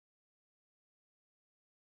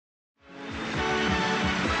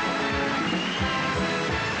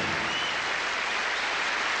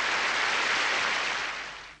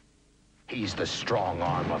He's the strong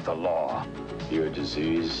arm of the law. You're a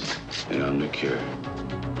disease, and I'm the cure.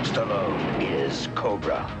 Stallone is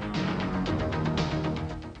Cobra.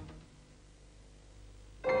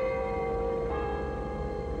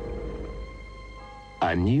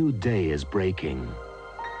 A new day is breaking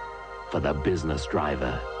for the business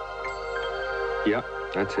driver. Yeah,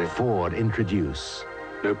 that's it. Ford introduce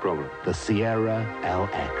No problem. the Sierra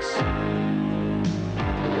LX.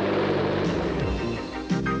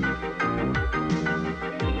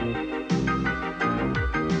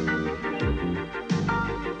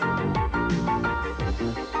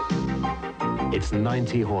 Its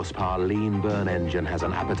 90 horsepower lean burn engine has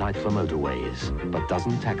an appetite for motorways, but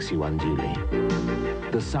doesn't tax you unduly.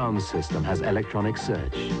 The sound system has electronic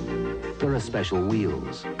search. There are special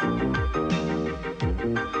wheels.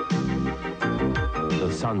 The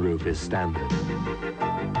sunroof is standard.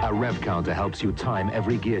 A rev counter helps you time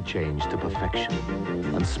every gear change to perfection.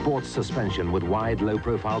 And sports suspension with wide,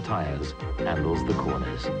 low-profile tires handles the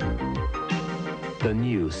corners. The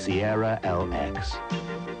new Sierra LX.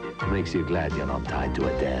 Makes you glad you're not tied to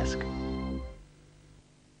a desk.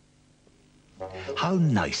 How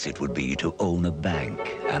nice it would be to own a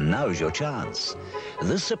bank, and now's your chance.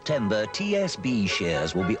 This September, TSB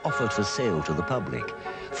shares will be offered for sale to the public.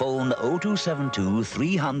 Phone 0272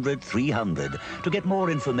 300 300 to get more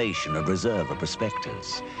information and reserve a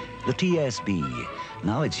prospectus. The TSB.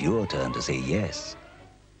 Now it's your turn to say yes.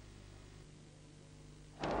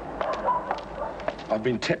 I've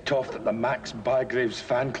been tipped off that the Max Bygraves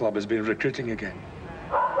fan club has been recruiting again.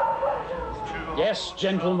 Yes,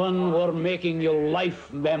 gentlemen, we're making you life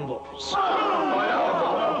members.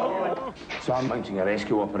 So I'm mounting a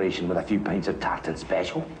rescue operation with a few pints of tartan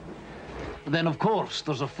special. Then, of course,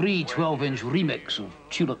 there's a free 12-inch remix of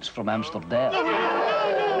Tulips from Amsterdam.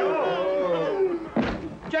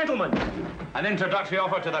 Gentlemen, an introductory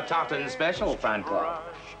offer to the tartan special fan club.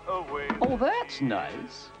 Oh, that's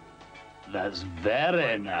nice. That's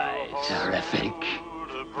very nice. Terrific.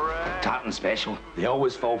 Tartan special. They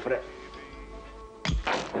always fall for it.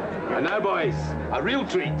 And now, boys, a real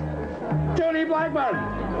treat. Johnny Blackburn.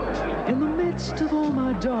 In the midst of all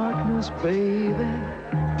my darkness, baby,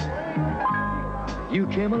 you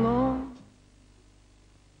came along.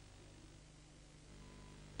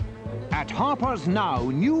 At Harper's now,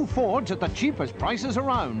 new Fords at the cheapest prices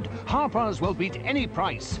around. Harper's will beat any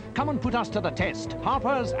price. Come and put us to the test.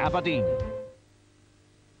 Harper's, Aberdeen.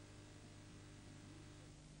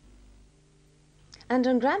 And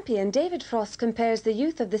on Grampian, David Frost compares the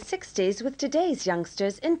youth of the 60s with today's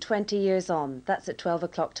youngsters in 20 years on. That's at 12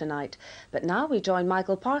 o'clock tonight. But now we join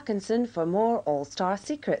Michael Parkinson for more All-Star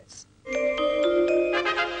Secrets.